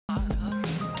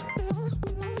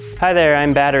Hi there,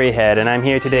 I'm Batteryhead, and I'm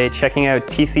here today checking out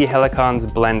TC Helicon's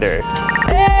blender.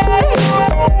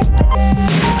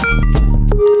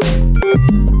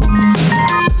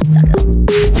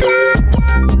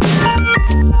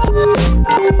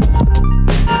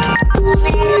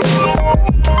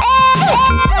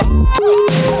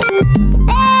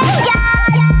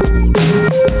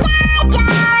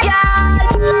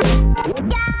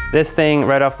 This thing,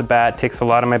 right off the bat, ticks a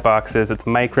lot of my boxes. It's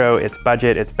micro, it's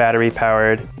budget, it's battery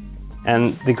powered.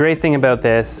 And the great thing about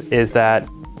this is that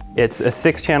it's a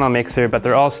 6-channel mixer, but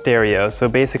they're all stereo. So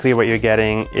basically what you're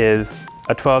getting is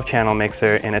a 12-channel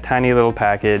mixer in a tiny little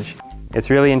package.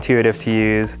 It's really intuitive to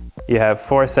use. You have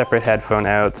 4 separate headphone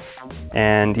outs,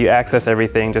 and you access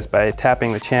everything just by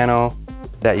tapping the channel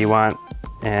that you want.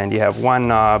 And you have one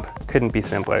knob, couldn't be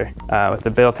simpler, with the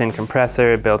built-in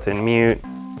compressor, built-in mute,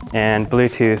 and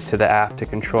Bluetooth to the app to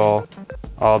control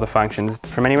all the functions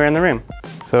from anywhere in the room.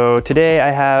 So today I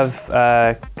have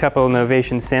a couple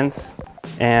Novation Synths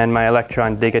and my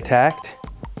Elektron Digitakt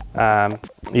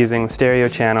using stereo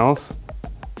channels.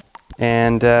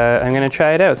 And I'm going to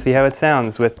try it out, see how it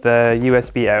sounds with the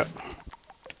USB out.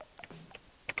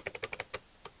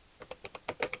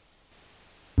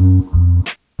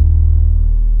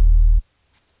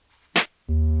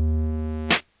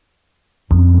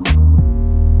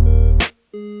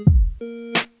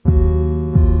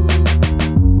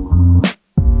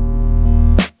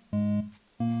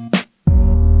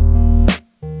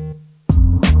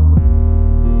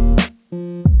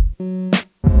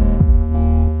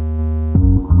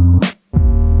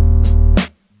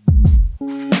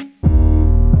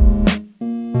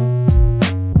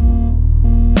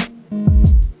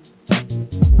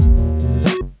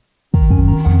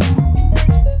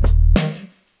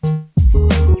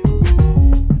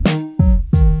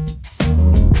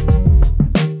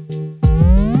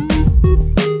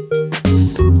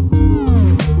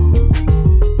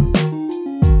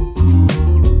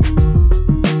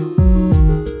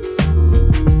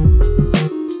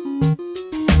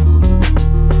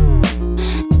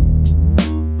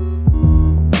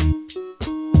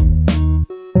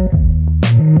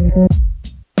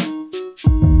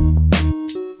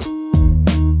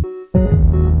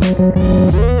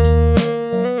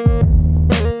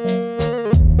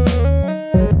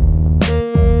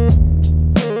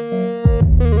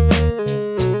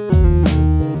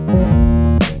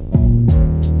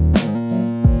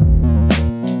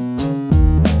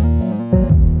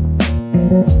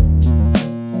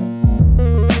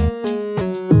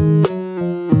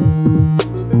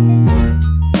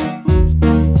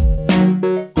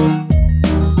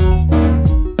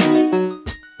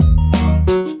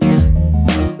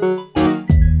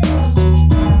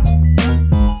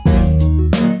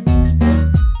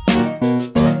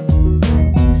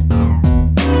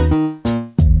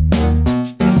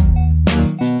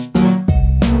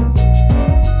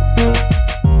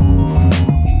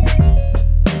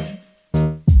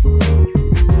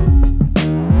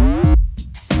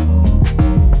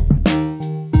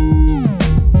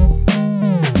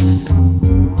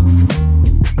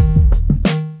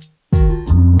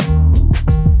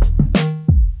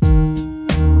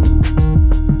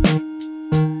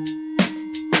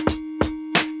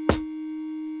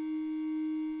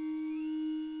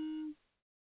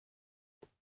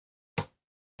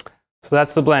 So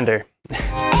that's the blender.